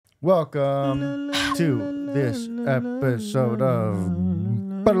Welcome to this episode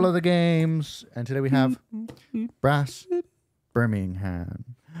of Battle of the Games. And today we have Brass Birmingham,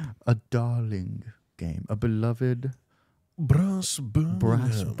 a darling game, a beloved Brass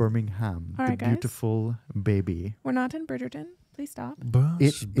Birmingham, All right, the guys. beautiful baby. We're not in Bridgerton. Please stop.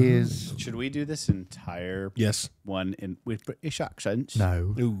 It is... Should we do this entire one in with British accents?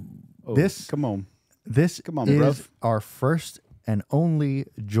 No. Ooh. Oh, This- come on. This Come on, is bruv. our first and only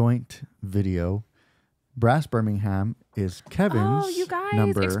joint video. Brass Birmingham is Kevin's Oh, you guys,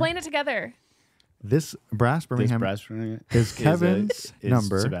 number. explain it together. This Brass Birmingham is Kevin's is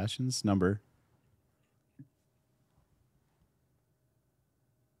number. Sebastian's number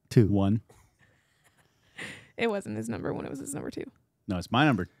 2. 1. It wasn't his number one. It was his number 2. No, it's my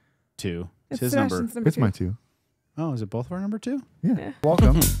number 2. It's his Sebastian's number. It's 2. my 2. Oh, is it both of our number 2? Yeah.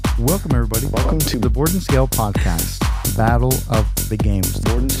 Welcome. Welcome, everybody. Welcome to the Board and Scale podcast, Battle of the Games.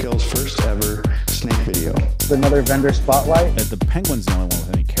 Board and Scale's first ever snake video. Another vendor spotlight. The penguin's the only one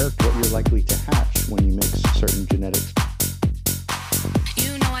with any character. What you're likely to hatch when you mix certain genetics.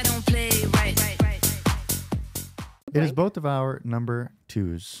 You know I don't play right. It is both of our number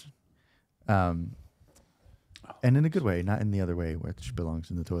 2s. And in a good way, not in the other way, which belongs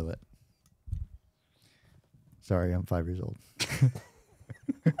in the toilet. Sorry, I'm 5 years old.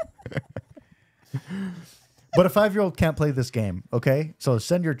 But a 5-year-old can't play this game, okay? So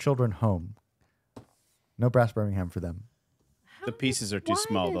send your children home. No Brass Birmingham for them. The pieces are too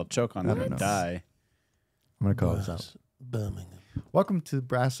small. They'll choke on I them don't and know. die. I'm going to call this out. Birmingham. Welcome to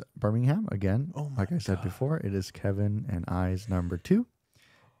Brass Birmingham again. Oh my like I said God. before, it is Kevin and I's number 2.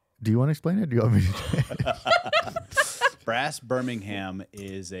 Do you want to explain it? Do you want me to do it? Brass Birmingham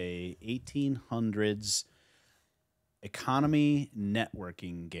is a 1800s economy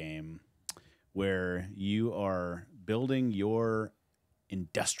networking game where you are building your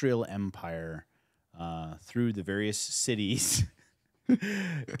industrial empire through the various cities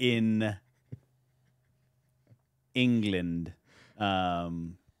in England.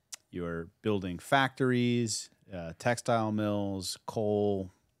 You're building factories, textile mills, coal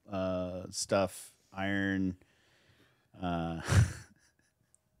stuff, iron,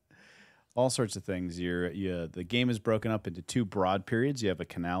 all sorts of things. The game is broken up into 2 broad periods. You have a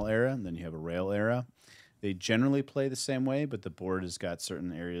canal era, and then you have a rail era. They generally play the same way, but the board has got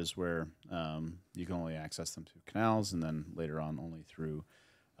certain areas where you can only access them through canals, and then later on only through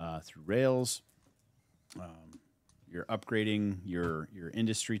rails. You're upgrading your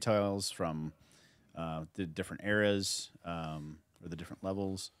industry tiles from the different eras or the different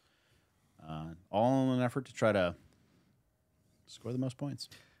levels, all in an effort to try to score the most points.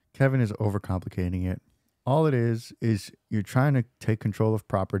 Kevin is overcomplicating it. All it is you're trying to take control of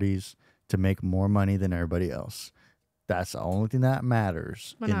properties to make more money than everybody else. That's the only thing that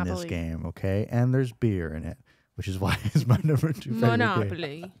matters in this Monopoly. game, okay? And there's beer in it, which is why it's my number 2 favorite game.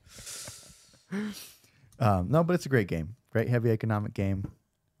 Monopoly. No, but it's a great game. Great heavy economic game.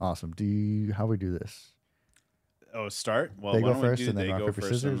 Awesome. How we do this? Oh, start. Well, They why go don't we first do and then they rock, go paper,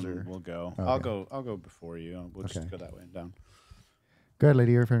 first scissors, and or- we'll go. Okay. I'll go before you. We'll Okay. just go that way and down. Go ahead,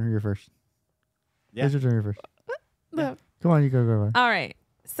 lady. You're first. Yeah. It's your turn. You're first. Look. Come on, you go. All right.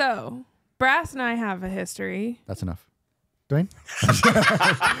 So, Brass and I have a history. That's enough. Dwayne?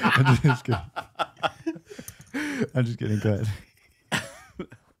 I'm just kidding. I'm just kidding. Go ahead.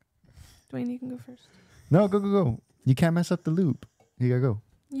 Dwayne, you can go first. No, go. You can't mess up the loop. You gotta go.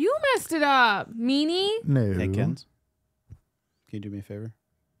 You messed it up, meanie. No. Hey, Kens, can you do me a favor?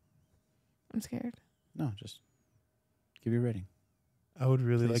 I'm scared. No, just give your rating. I would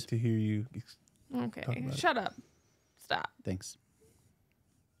really Please. like to hear you. Talk Okay. about it. Shut up. Stop. Thanks.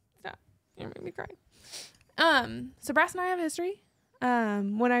 You're making me cry. So Brass and I have a history.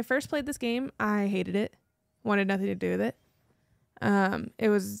 When I first played this game, I hated it. Wanted nothing to do with it. It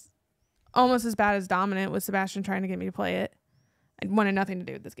was almost as bad as Dominant with Sebastian trying to get me to play it. I wanted nothing to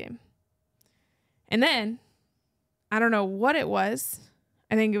do with this game. And then, I don't know what it was.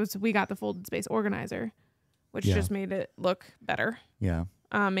 I think it was we got the folded space organizer, which Yeah. just made it look better. Yeah.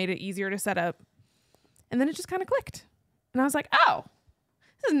 Made it easier to set up. And then it just kind of clicked. And I was like, oh,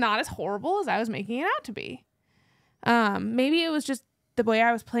 this is not as horrible as I was making it out to be. Maybe it was just the way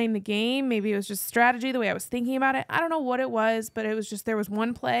I was playing the game. Maybe it was just strategy, the way I was thinking about it. I don't know what it was, but it was just, there was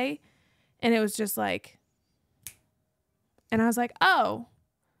one play and it was just like, and I was like, oh,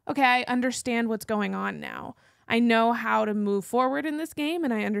 okay, I understand what's going on now. I know how to move forward in this game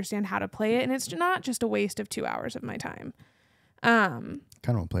and I understand how to play it. And it's not just a waste of 2 hours of my time. Kind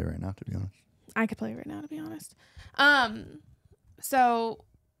of want to play right now, to be honest. I could play right now, to be honest. So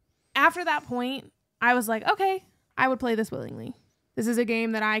after that point, I was like, okay, I would play this willingly. This is a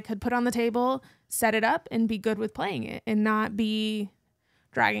game that I could put on the table, set it up, and be good with playing it and not be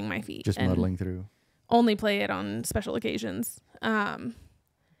dragging my feet. Just and muddling through. Only play it on special occasions. And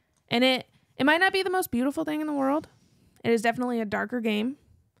it might not be the most beautiful thing in the world. It is definitely a darker game.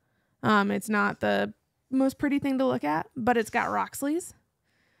 It's not the most pretty thing to look at, but it's got Roxleys.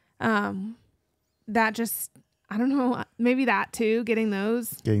 That just, I don't know, maybe that too, getting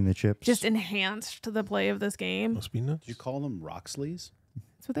the chips. just enhanced the play of this game. Must be nuts. Do you call them Roxleys?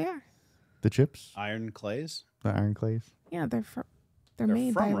 That's what they are. The chips. Iron clays? The iron clays. Yeah, they're They're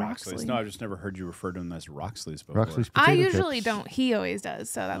made by from Roxley. No, I've just never heard you refer to them as Roxleys before. Roxley's I potato usually chips. don't. He always does,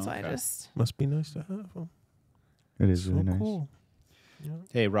 so that's why I Okay. just. Must be nice to have them. It is So really nice. cool.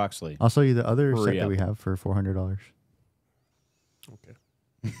 Hey, Roxley. I'll show you the other Hurry set that up. we have for $400.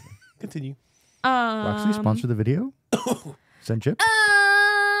 Okay. Continue. Roxy, sponsor the video. Send chips.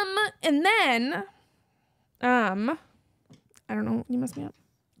 And then, I don't know. You messed me up.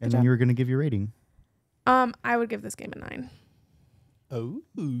 And then you were going to give your rating. I would give this game a 9. Oh.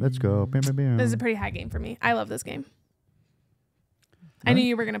 Let's go. Bam, bam, bam. This is a pretty high game for me. I love this game. I knew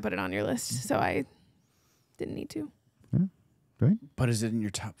you were gonna put it on your list, so I didn't need to. Right? But is it in your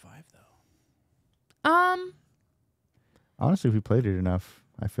top 5, though? Honestly, if we played it enough,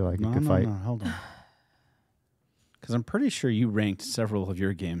 I feel like it could fight. No, hold on. Because I'm pretty sure you ranked several of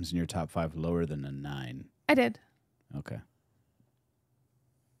your games in your top 5 lower than a 9. I did. Okay.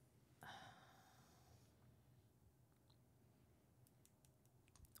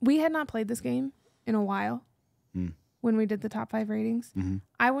 We had not played this game in a while when we did the top 5 ratings. Mm-hmm.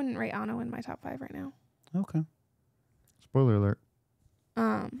 I wouldn't rate Anno in my top 5 right now. Okay. Spoiler alert.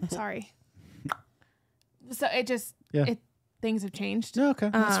 Sorry. So it just things have changed. Yeah, okay.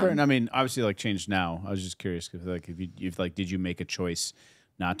 That's fair. And I mean, obviously, like, changed now. I was just curious if did you make a choice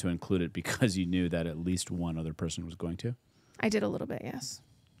not to include it because you knew that at least one other person was going to? I did a little bit, yes.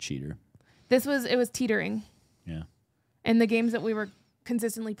 Cheater. It was teetering. Yeah. And the games that we were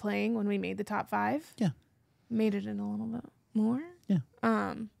consistently playing when we made the top 5 made it in a little bit more. Yeah.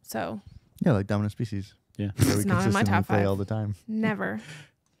 So Yeah, like Dominant Species. Yeah. That we not in my consistently top play 5. all the time. never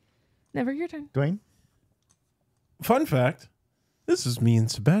your turn. Dwayne? Fun fact. This is me and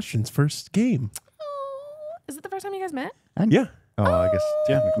Sebastian's first game. Oh, is it the first time you guys met? And Yeah. Oh, I guess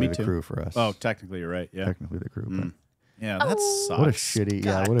Yeah, technically me the too. crew for us. Oh, technically, you're right. Yeah. Technically the crew. but Yeah, that sucks. What a shitty,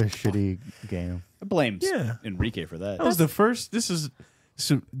 what a shitty game. I blame Yeah. Enrique for that. That was the first. This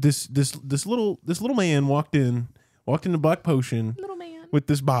little man walked into Black Potion Little man. with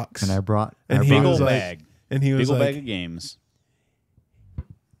this box, And I brought And I he Big brought- was old like- bag. and he was Big old like, bag of games.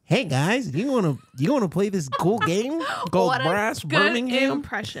 "Hey guys, you wanna play this cool game called What a Brass good Birmingham?"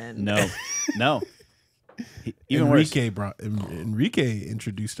 impression. No. Even worse. Enrique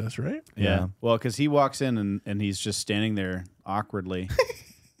introduced us, right? Yeah. Well, because he walks in and he's just standing there awkwardly,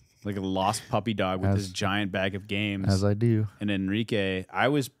 like a lost puppy dog with As- this giant bag of games. As I do. And Enrique, I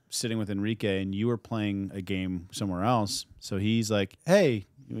was sitting with Enrique, and you were playing a game somewhere else. So he's like, "Hey,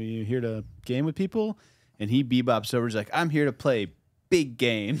 you here to game with people?" And he bebops over. He's like, "I'm here to play big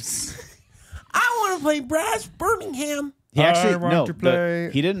games." I want to play Brass Birmingham. He actually I want to play.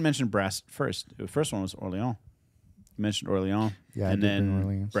 he didn't mention Brass first. The first one was Orleans. He mentioned Orleans. Yeah, I and did then bring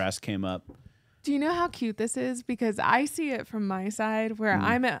Orleans. Brass came up. Do you know how cute this is? Because I see it from my side where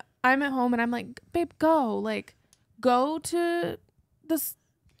I'm at home and I'm like, babe, go to the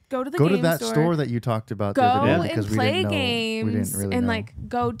Go game to that store that you talked about the go other day and because we play didn't know. games We didn't really and know. like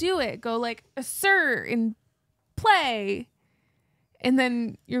go do it. Go like assert and play. And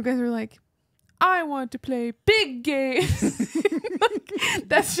then you guys are like, I want to play big games. Like,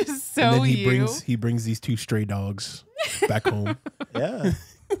 that's just so and then you. he brings these 2 stray dogs back home. Yeah.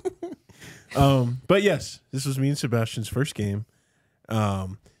 But yes, this was me and Sebastian's first game.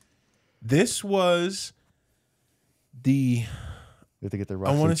 This was the We have to get the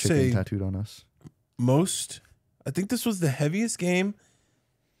wanna Roxy chicken say- tattooed on us. I think this was the heaviest game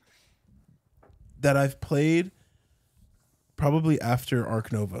that I've played probably after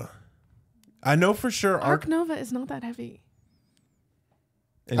Ark Nova. I know for sure Ark Nova is not that heavy.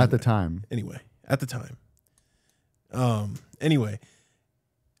 anyway, At the time. Anyway, at the time. Anyway,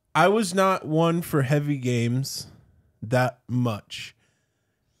 I was not one for heavy games that much.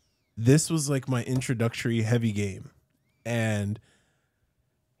 This was like my introductory heavy game. And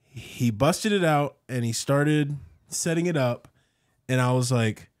he busted it out and he started setting it up. And I was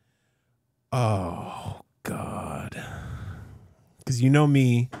like, oh, God. Because you know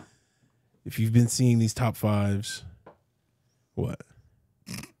me, if you've been seeing these top 5s, what?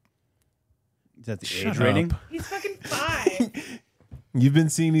 Is that the Shut age rating? up. He's fucking 5. You've been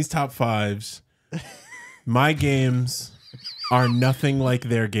seeing these top 5s. My games are nothing like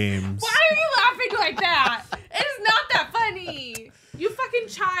their games. Why are you laughing like that? It is not that funny. You fucking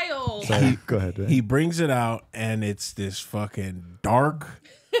child. Sorry, go ahead. Man. He brings it out, and it's this fucking dark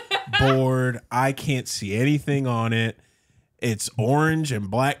board. I can't see anything on it. It's orange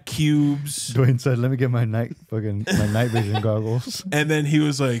and black cubes. Dwayne said, "Let me get my night vision goggles." And then he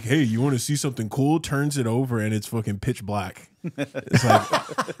was like, "Hey, you want to see something cool?" Turns it over, and it's fucking pitch black. It's like,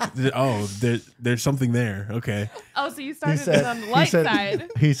 oh, there's something there. Okay. Oh, so you started it on the light side.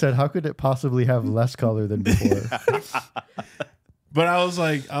 He said, "How could it possibly have less color than before?" But I was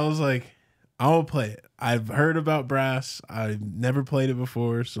like, I'm gonna play it. I've heard about Brass. I've never played it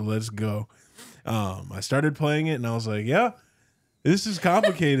before, so let's go. I started playing it, and I was like, yeah, this is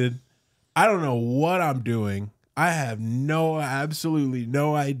complicated. I don't know what I'm doing. I have absolutely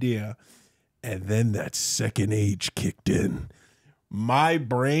no idea. And then that second age kicked in. My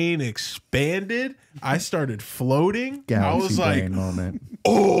brain expanded. I started floating. I was like, moment.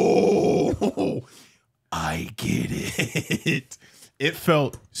 oh, I get it. It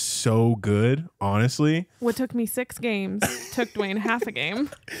felt so good, honestly. What took me 6 games took Dwayne half a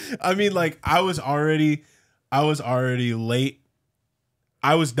game. I mean, like, I was already late.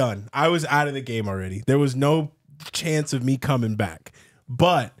 I was done. I was out of the game already. There was no chance of me coming back.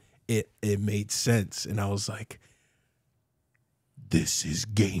 But it made sense, and I was like, this is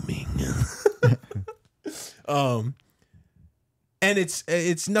gaming. And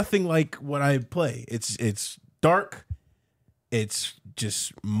it's nothing like what I play. It's dark. It's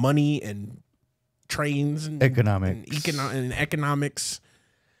just money and trains and economics. and economics.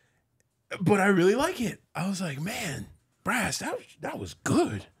 But I really like it. I was like, man, Brass, that was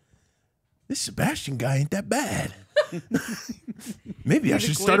good. This Sebastian guy ain't that bad. Maybe I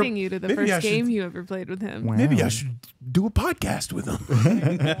should start you to the first game you ever played with him. Wow. Maybe I should do a podcast with him.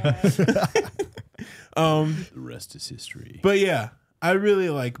 The rest is history. But yeah, I really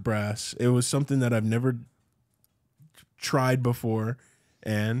like Brass. It was something that I've never tried before,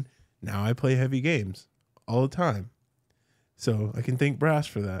 and now I play heavy games all the time. So I can thank Brass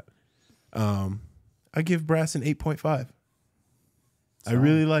for that. I give Brass an 8.5. I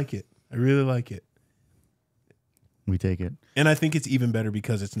really like it. We take it. And I think it's even better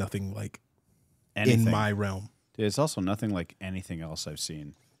because it's nothing like Anything. in my realm. Dude, it's also nothing like anything else I've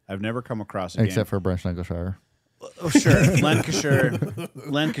seen. I've never come across a Except game. for Branch Lancashire. Oh, sure.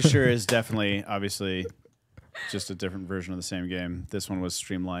 Lancashire is definitely, obviously, just a different version of the same game. This one was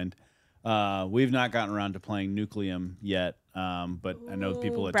streamlined. We've not gotten around to playing Nucleum yet, but I know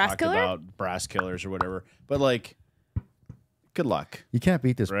people had Brass talked Killer? about Brass Killers or whatever. But, like, good luck. You can't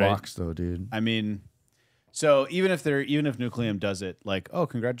beat this Right. box though, dude. I mean, so even if Nucleum does it, like, oh,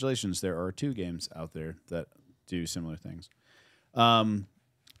 congratulations, there are 2 games out there that do similar things.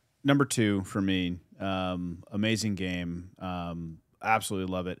 Number 2 for me, amazing game,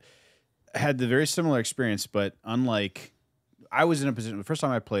 absolutely love it. Had the very similar experience, but unlike, I was in a position, the first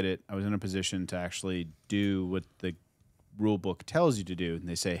time I played it, I was in a position to actually do what the rule book tells you to do, and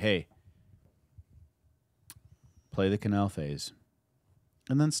they say, hey, play the canal phase,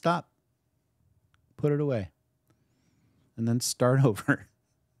 and then stop. Put it away. And then start over.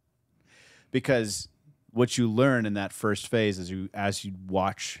 Because what you learn in that first phase is as you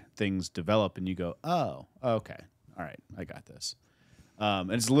watch things develop and you go, oh, okay. All right, I got this.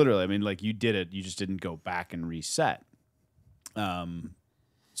 And it's literally, I mean, like, you did it, you just didn't go back and reset.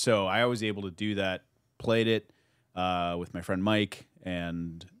 So I was able to do that, played it with my friend Mike,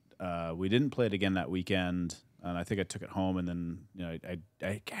 and we didn't play it again that weekend. And I think I took it home, and then, you know,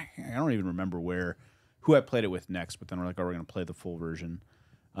 I don't even remember who I played it with next, but then we're like, oh, we're going to play the full version.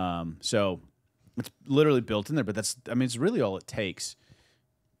 So it's literally built in there, but it's really all it takes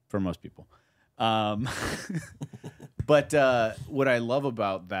for most people. But what I love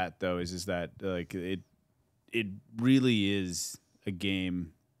about that, though, is that, like, it really is a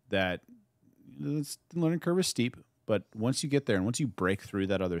game that the learning curve is steep, but once you get there and once you break through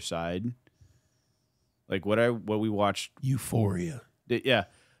that other side, like what we watched, Euphoria. Yeah,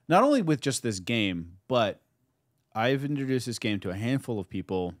 not only with just this game, but I've introduced this game to a handful of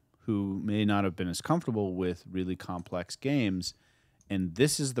people who may not have been as comfortable with really complex games, and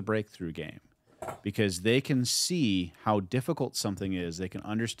this is the breakthrough game because they can see how difficult something is. They can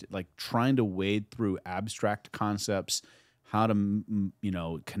understand, like, trying to wade through abstract concepts, how to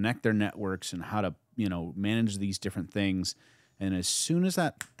connect their networks, and how to manage these different things. And as soon as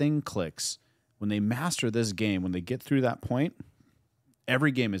that thing clicks, when they master this game, when they get through that point,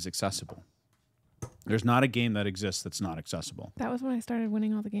 every game is accessible. There's not a game that exists that's not accessible. That was when I started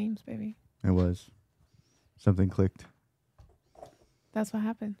winning all the games, baby. It was. Something clicked. That's what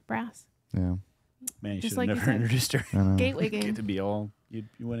happened. Brass. Yeah. Man, you Just should like have you never said. introduced her. I know. Gateway Get game. to be all you'd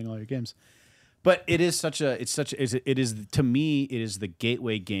be winning all your games. But it is it is to me it is the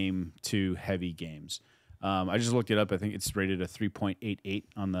gateway game to heavy games. I just looked it up. I think it's rated a 3.88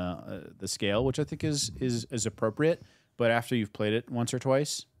 on the scale, which I think is appropriate. But after you've played it once or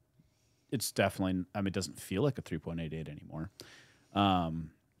twice, it's definitely. I mean, it doesn't feel like a 3.88 anymore.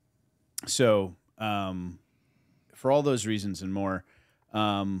 For all those reasons and more,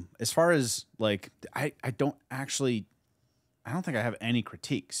 as far as like, I don't think I have any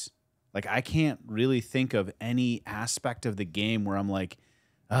critiques. Like, I can't really think of any aspect of the game where I'm like,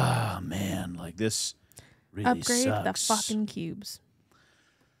 oh man, like this really Upgrade sucks. the fucking cubes.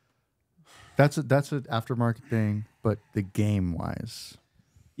 That's an aftermarket thing, but the game wise,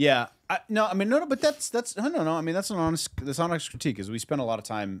 Yeah, no, but that's no. I mean, that's an honest critique, because we spent a lot of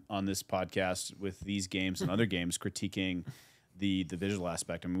time on this podcast with these games and other games critiquing the visual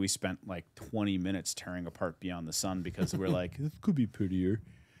aspect. I mean, we spent like 20 minutes tearing apart Beyond the Sun because we're like, this could be prettier,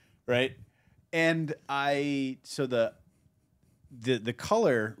 right? And so the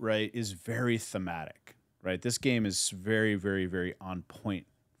color, right, is very thematic, right? This game is very, very, very on point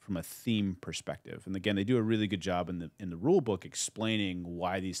from a theme perspective. And again, they do a really good job in the rule book explaining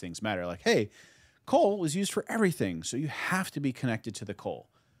why these things matter. Like, hey, coal was used for everything, so you have to be connected to the coal.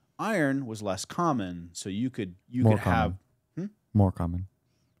 Iron was less common, so you could have more common.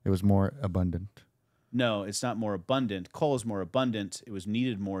 It was more abundant. No, it's not more abundant. Coal is more abundant. It was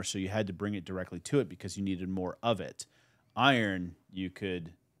needed more, so you had to bring it directly to it because you needed more of it. Iron you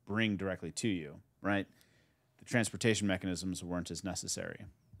could bring directly to you, right? The transportation mechanisms weren't as necessary,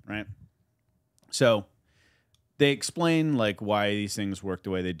 right? So they explain like why these things work the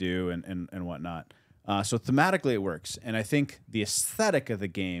way they do and whatnot. So thematically it works. And I think the aesthetic of the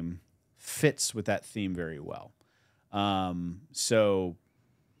game fits with that theme very well. So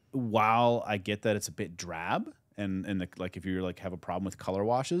while I get that it's a bit drab and like if you're like have a problem with color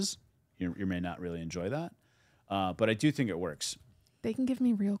washes, you may not really enjoy that. But I do think it works. They can give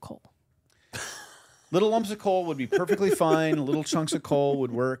me real coal. Little lumps of coal would be perfectly fine. Little chunks of coal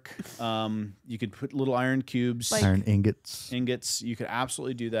would work. You could put little iron cubes, Like- Iron ingots. You could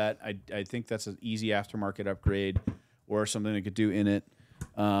absolutely do that. I think that's an easy aftermarket upgrade or something they could do in it.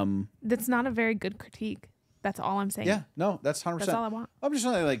 That's not a very good critique. That's all I'm saying. Yeah, no, that's 100%. That's all I want. I'm just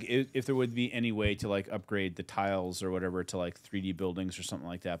saying, like, if there would be any way to like upgrade the tiles or whatever to like 3D buildings or something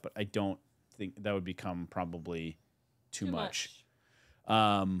like that, but I don't think that would become probably too much.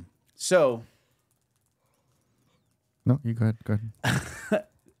 So. No, you go ahead. Go ahead.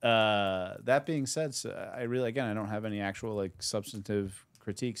 That being said, so I don't have any actual like substantive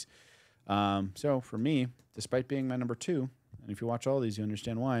critiques. So for me, despite being my number 2, and if you watch all these, you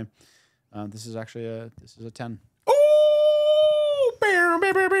understand why. This is actually a 10. Is that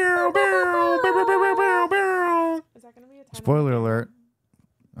gonna be a 10? Spoiler alert.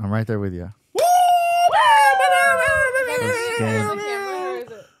 I'm right there with you. This game,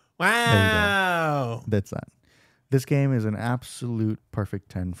 Wow. that's that. This game is an absolute perfect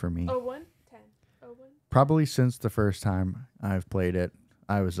 10 for me. 01? 10. 01? Probably since the first time I've played it,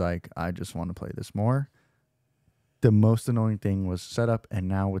 I was like, I just want to play this more. The most annoying thing was setup, and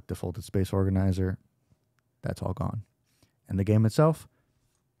now with the folded space organizer, that's all gone. And the game itself,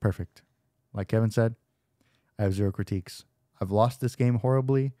 perfect. Like Kevin said, I have 0 critiques. I've lost this game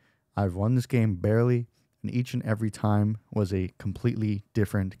horribly. I've won this game barely, and each and every time was a completely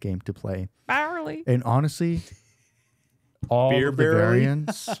different game to play. Barely. And honestly, all of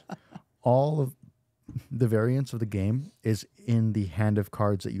the variance of the game is in the hand of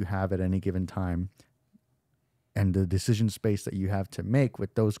cards that you have at any given time, and the decision space that you have to make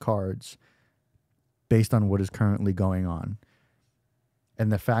with those cards based on what is currently going on.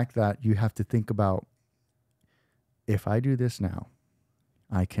 And the fact that you have to think about, if I do this now,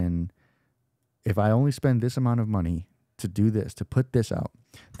 if I only spend this amount of money to do this, to put this out,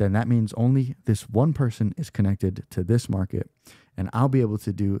 then that means only this one person is connected to this market, and I'll be able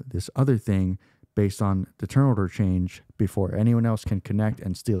to do this other thing based on the turn order change before anyone else can connect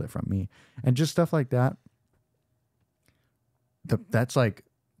and steal it from me. And just stuff like that. That's like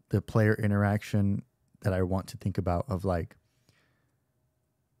the player interaction that I want to think about, of like,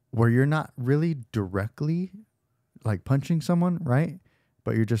 where you're not really directly like punching someone, right?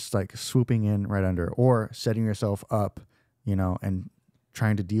 But you're just like swooping in right under, or setting yourself up, and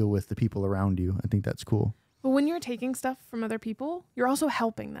trying to deal with the people around you. I think that's cool. But when you're taking stuff from other people, you're also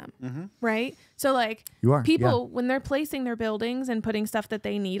helping them, right? So like You are, people, when they're placing their buildings and putting stuff that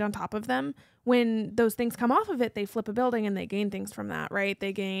they need on top of them, when those things come off of it, they flip a building and they gain things from that, right?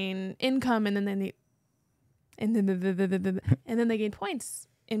 They gain income, and then they gain points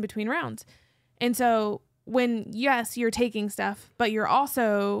in between rounds. And so when, yes, you're taking stuff, but you're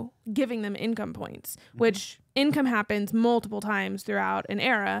also giving them income points, which income happens multiple times throughout an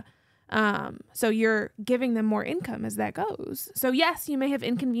era. So you're giving them more income as that goes. So yes, you may have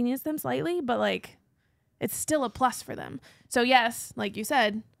inconvenienced them slightly, but like it's still a plus for them. So yes, like you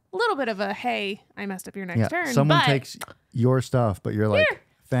said, a little bit of a, hey, I messed up your next turn. Someone but takes your stuff, but you're like,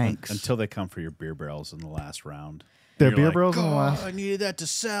 thanks. Until they come for your beer barrels in the last round. The You're beer like, barrels in the "God, last. I needed that to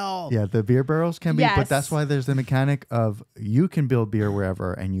sell. Yeah, the beer barrels can be, but Yes. that's why there's the mechanic of you can build beer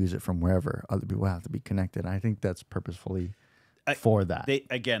wherever and use it from wherever. Other people have to be connected. I think that's purposefully for that. They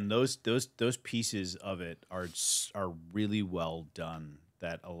again, those pieces of it are really well done.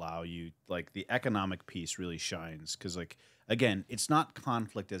 That allow you, like, the economic piece really shines because, like, again, it's not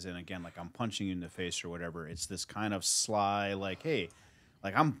conflict as in, again, like I'm punching you in the face or whatever. It's this kind of sly, like, hey,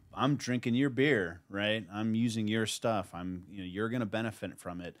 like I'm drinking your beer, right? I'm using your stuff. You're gonna benefit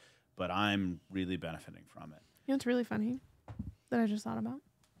from it, but I'm really benefiting from it. You know what's really funny that I just thought about?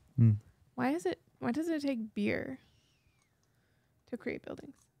 Why does it take beer to create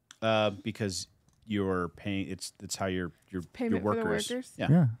buildings? Because you're paying. It's how your Payment for the workers. workers?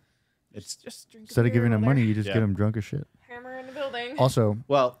 yeah. It's Just drink Instead of beer giving them while money, they're you just get them drunk as shit. hammer in the building. Also,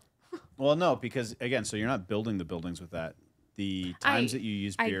 well, no, because again, so you're not building the buildings with that. The times that you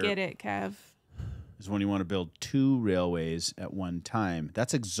use I beer get it, Kev. is when you want to build 2 railways at one time.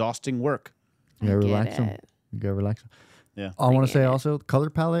 That's exhausting work. you gotta I get relax them. it. You gotta relax them. Yeah. I want get to say it. also, color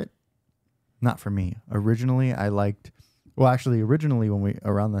palette, not for me. Originally, I liked. Well, actually, originally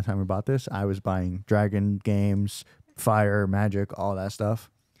around the time we bought this, I was buying dragon games, fire, magic, all that stuff.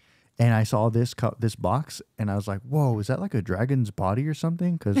 And I saw this box, and I was like, "Whoa, is that like a dragon's body or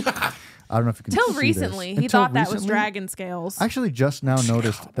something?" Because I don't know if you can. Till see recently, this. he Until thought that was recently, dragon scales. I actually just now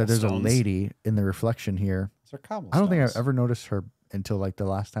noticed that there's a Cobblestones. lady in the reflection here. These are cobblestones. I don't think I've ever noticed her until like the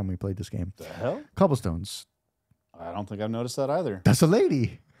last time we played this game. The hell? Cobblestones. I don't think I've noticed that either. That's a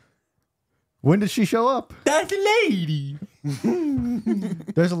lady. When did she show up? That's a lady.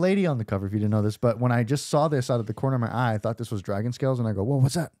 There's a lady on the cover if you didn't know this, but when I just saw this out of the corner of my eye, I thought this was dragon scales, and I go, "Whoa,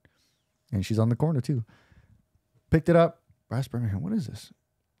 what's that?" And she's on the corner too. Picked it up. Brass Birmingham. What is this?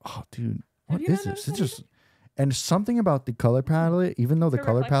 Oh, dude, what you not is this? noticed It's that just and something about the color palette, even though the The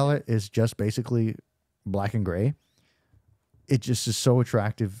color reflection. palette is just basically black and gray, it just is so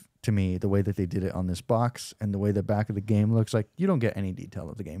attractive to me. The way that they did it on this box and the way the back of the game looks like. You don't get any detail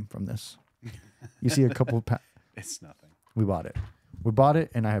of the game from this. You see a couple. It's nothing. We bought it. We bought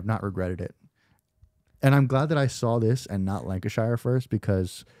it, and I have not regretted it. And I'm glad that I saw this and not Lancashire first,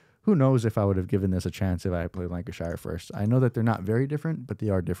 because who knows if I would have given this a chance if I had played Lancashire first. I know that they're not very different, but they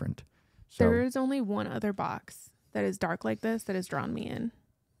are different. So There is only one other box that is dark like this that has drawn me in.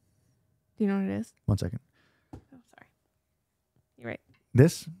 Do you know what it is? 1 second. Oh, sorry. You're right.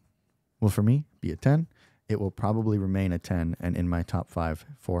 This will, for me, be a 10. It will probably remain a 10 and in my top 5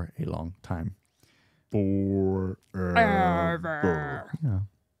 for a long time. Forever. Yeah.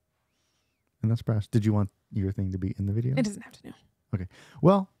 And that's brass. Did you want your thing to be in the video? It doesn't have to know. Okay.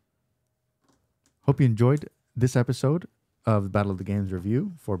 Well, hope you enjoyed this episode of the Battle of the Games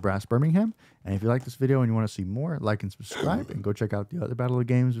review for Brass Birmingham. And if you like this video and you want to see more, like and subscribe and go check out the other Battle of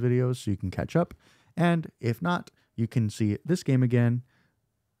the Games videos so you can catch up. And if not, you can see this game again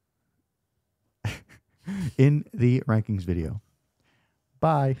in the rankings video.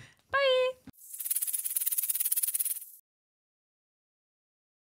 Bye.